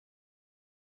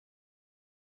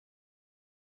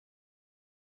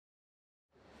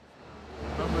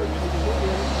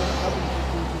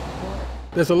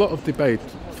There's a lot of debate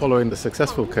following the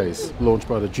successful case launched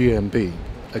by the GMB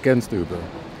against Uber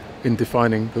in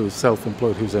defining who's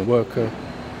self-employed, who's a worker.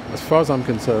 As far as I'm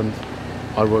concerned,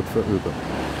 I work for Uber.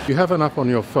 You have an app on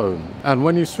your phone, and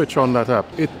when you switch on that app,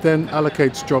 it then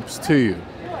allocates jobs to you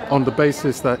on the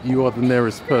basis that you are the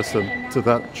nearest person to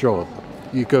that job.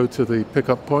 You go to the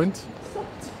pickup point,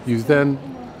 you then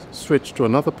switch to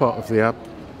another part of the app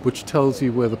which tells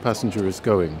you where the passenger is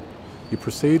going. You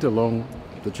proceed along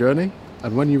the journey,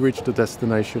 and when you reach the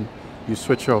destination, you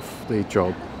switch off the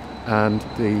job and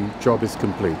the job is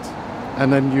complete.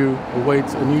 And then you await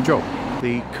a new job.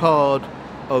 The card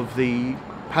of the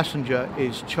passenger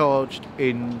is charged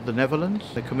in the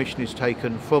Netherlands. The commission is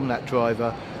taken from that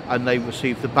driver and they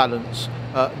receive the balance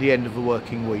at the end of the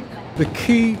working week. The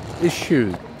key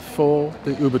issue for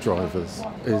the Uber drivers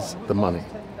is the money.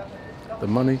 The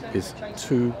money is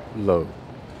too low.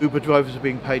 Uber drivers are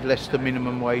being paid less than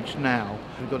minimum wage now.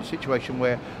 We've got a situation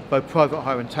where both private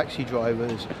hire and taxi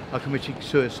drivers are committing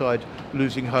suicide,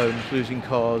 losing homes, losing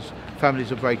cars,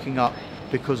 families are breaking up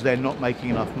because they're not making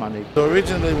enough money. So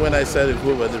originally when I started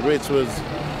Uber, the rates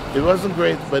it wasn't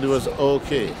great, but it was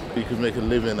okay. You could make a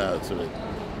living out of it.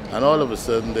 And all of a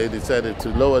sudden they decided to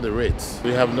lower the rates.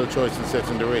 We have no choice in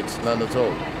setting the rates, none at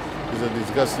all. It's a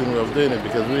disgusting way of doing it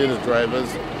because we're the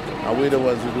drivers and we're the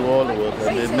ones who do all the work,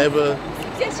 and they never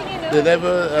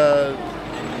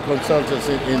consult us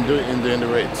in doing the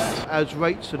rates. As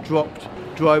rates are dropped,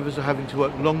 drivers are having to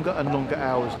work longer and longer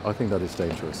hours. I think that is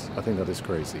dangerous. I think that is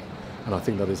crazy. And I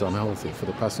think that is unhealthy for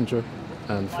the passenger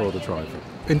and for the driver.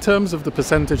 In terms of the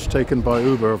percentage taken by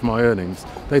Uber of my earnings,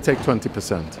 they take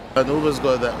 20%. And Uber's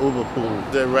got that Uber pool,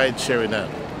 the ride sharing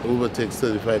app. Uber takes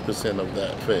 35% of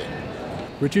that fare.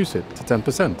 Reduce it to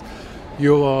 10%.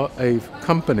 You are a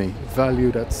company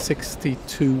valued at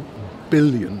 $62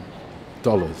 billion.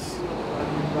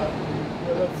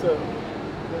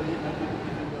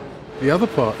 The other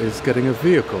part is getting a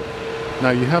vehicle.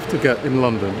 Now you have to get in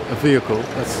London a vehicle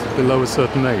that's below a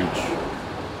certain age.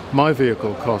 My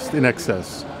vehicle cost in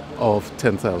excess of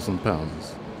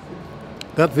 £10,000.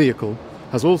 That vehicle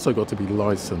has also got to be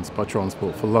licensed by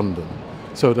Transport for London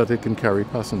so that it can carry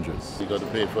passengers. You've got to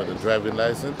pay for the driving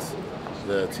license,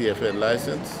 the TfL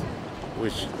license,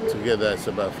 which together is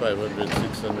about £500,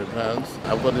 £600.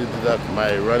 I've got to deduct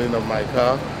my running of my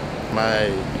car,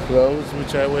 my clothes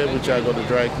which I wear, which I got to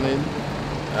dry clean,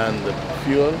 and the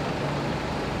fuel,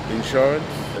 insurance,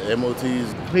 the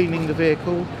MOTs. Cleaning the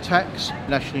vehicle, tax,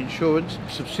 national insurance,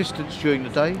 subsistence during the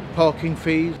day, parking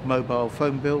fees, mobile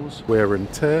phone bills. Wear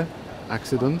and tear,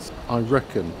 accidents, I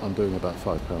reckon I'm doing about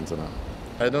 £5 an hour.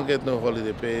 I don't get no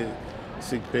holiday pay,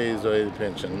 sick pays or any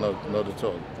pension, not at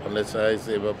all, unless I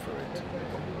save up for it.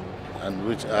 And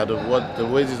which out of what the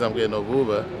wages I'm getting off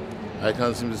Uber, I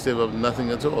can't seem to save up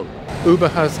nothing at all. Uber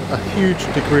has a huge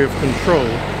degree of control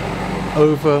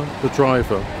over the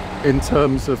driver in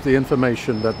terms of the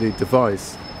information that the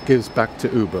device gives back to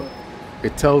Uber.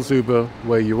 It tells Uber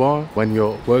where you are, when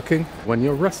you're working, when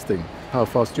you're resting, how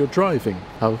fast you're driving,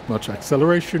 how much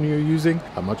acceleration you're using,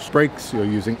 how much brakes you're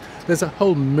using. There's a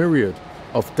whole myriad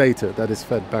of data that is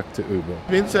fed back to Uber.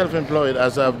 Being self-employed,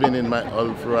 as I've been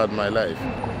all throughout my life,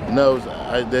 knows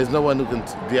there's no one who can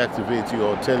deactivate you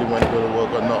or tell you when to go to work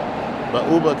or not.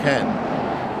 But Uber can,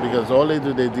 because all they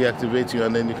do, they deactivate you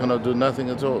and then you cannot do nothing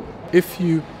at all. If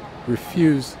you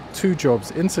refuse 2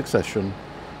 jobs in succession,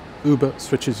 Uber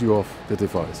switches you off the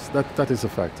device. That is a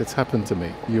fact. It's happened to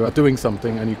me. You are doing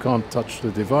something and you can't touch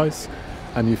the device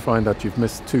and you find that you've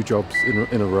missed 2 jobs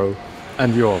in a row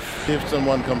and you're off. If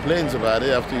someone complains about it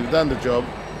after you've done the job,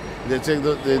 they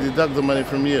deduct the money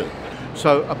from you.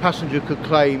 So a passenger could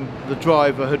claim the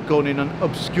driver had gone in an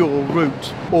obscure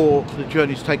route or the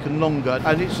journey's taken longer,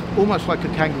 and it's almost like a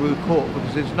kangaroo court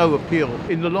because there's no appeal.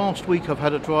 In the last week I've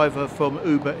had a driver from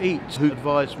Uber Eats who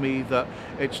advised me that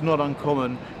it's not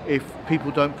uncommon if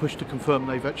people don't push to confirm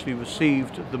they've actually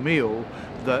received the meal,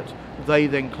 that they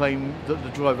then claim that the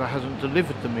driver hasn't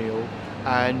delivered the meal,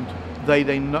 and they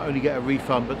then not only get a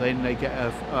refund but then they get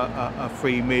a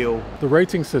free meal. The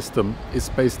rating system is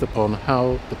based upon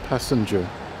how the passenger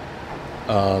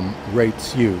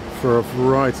rates you for a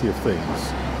variety of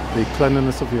things. The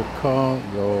cleanliness of your car,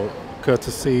 your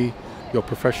courtesy, your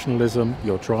professionalism,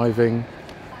 your driving,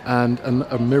 and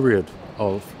a myriad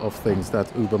of things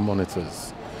that Uber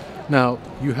monitors. Now,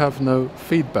 you have no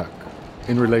feedback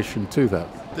in relation to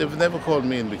that. They've never called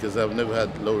me in because I've never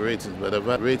had low ratings, but I've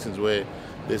had ratings where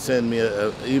they send me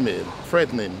an email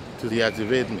threatening to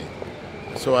deactivate me.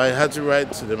 So I had to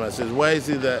write to them. I said, why is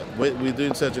it that we're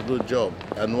doing such a good job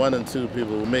and 1 and 2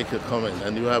 people will make a comment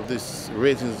and you have this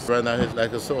ratings run out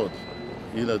like a sword?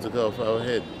 to go off our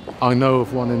head. I know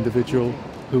of one individual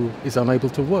who is unable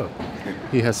to work.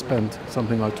 He has spent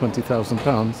something like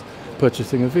 £20,000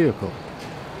 purchasing a vehicle.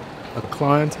 A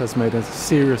client has made a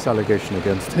serious allegation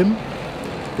against him,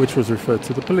 which was referred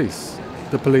to the police.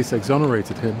 The police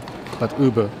exonerated him, but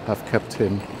Uber have kept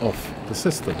him off the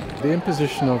system. The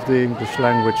imposition of the English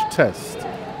language test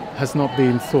has not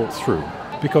been thought through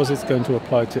because it's going to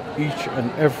apply to each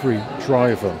and every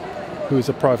driver who is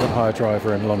a private hire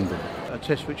driver in London. A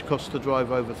test which costs the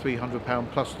driver over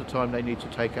 £300 plus the time they need to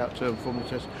take out to and from the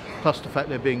test, plus the fact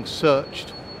they're being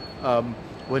searched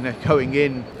when they're going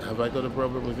in. Have I got a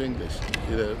problem with English?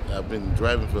 I've been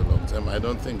driving for a long time. I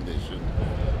don't think they should.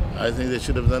 I think they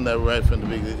should have done that right from the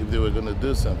beginning. If they were going to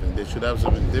do something, they should have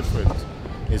something different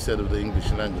instead of the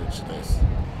English language test.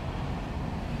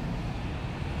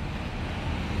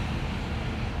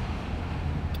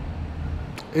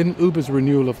 In Uber's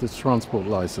renewal of this transport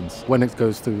license, when it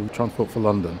goes to Transport for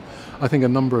London, I think a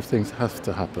number of things have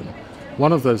to happen.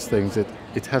 One of those things,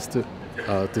 it has to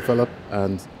develop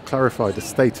and clarify the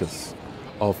status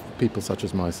of people such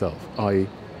as myself, i.e.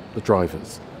 the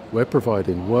drivers. We're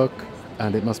providing work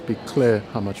and it must be clear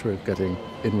how much we're getting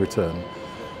in return.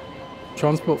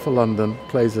 Transport for London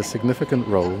plays a significant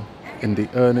role in the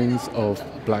earnings of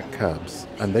black cabs,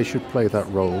 and they should play that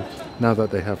role now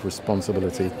that they have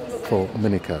responsibility for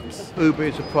minicabs. Uber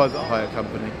is a private hire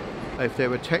company. If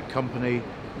they're a tech company,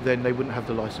 then they wouldn't have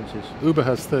the licenses. Uber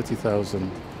has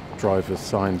 30,000 drivers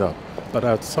signed up, but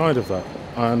outside of that,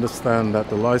 I understand that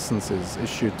the licenses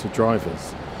issued to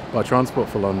drivers by Transport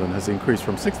for London has increased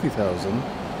from 60,000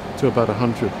 to about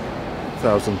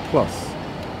 100,000 plus.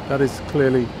 That is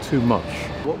clearly too much.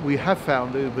 What we have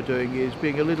found Uber doing is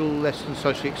being a little less than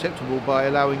socially acceptable by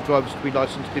allowing drivers to be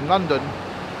licensed in London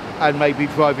and maybe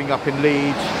driving up in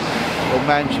Leeds or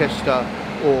Manchester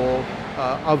or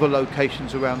other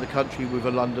locations around the country with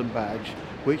a London badge,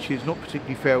 which is not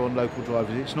particularly fair on local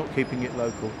drivers. It's not keeping it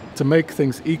local. To make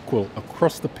things equal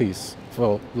across the piece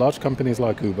for large companies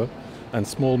like Uber and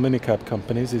small minicab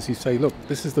companies is you say, look,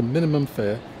 this is the minimum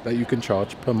fare that you can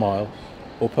charge per mile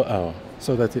or per hour,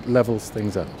 so that it levels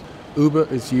things out. Uber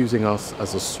is using us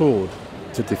as a sword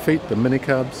to defeat the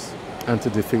minicabs and to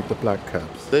defeat the black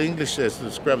cabs. The English test,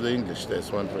 let's grab the English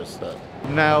test one for a start.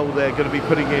 Now they're going to be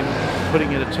putting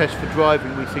in a test for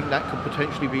driving. We think that could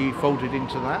potentially be folded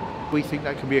into that. We think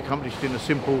that can be accomplished in a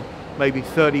simple, maybe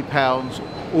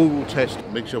 £30 oral test.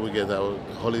 Make sure we get our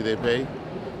holiday pay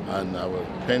and our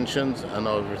pensions and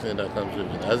everything that comes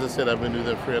with it. As I said, I've been doing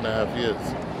it 3.5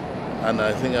 years. And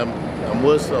I think I'm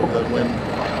worse off than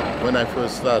when I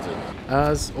first started.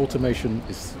 As automation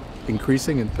is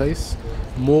increasing in pace,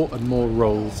 more and more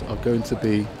roles are going to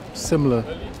be similar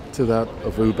to that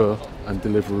of Uber and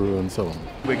Deliveroo and so on.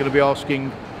 We're going to be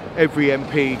asking every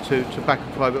MP to back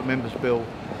a private member's bill,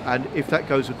 and if that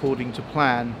goes according to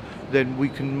plan, then we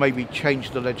can maybe change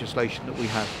the legislation that we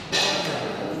have.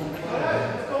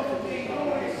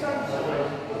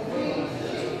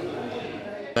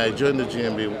 I joined the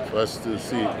GMB for us to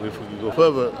see if we can go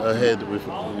further ahead with,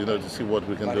 to see what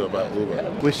we can do about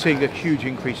Uber. We're seeing a huge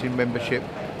increase in membership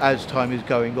as time is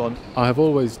going on. I have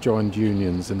always joined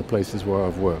unions in the places where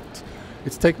I've worked.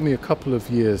 It's taken me a couple of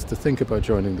years to think about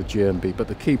joining the GMB, but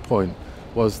the key point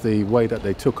was the way that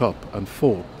they took up and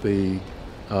fought the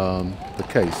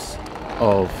case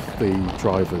of the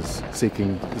drivers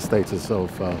seeking the status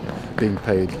of being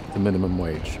paid the minimum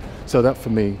wage. So that for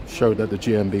me showed that the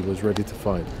GMB was ready to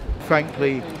fight.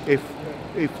 Frankly, if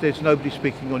there's nobody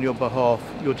speaking on your behalf,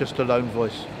 you're just a lone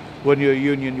voice. When you're a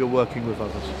union, you're working with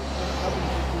others.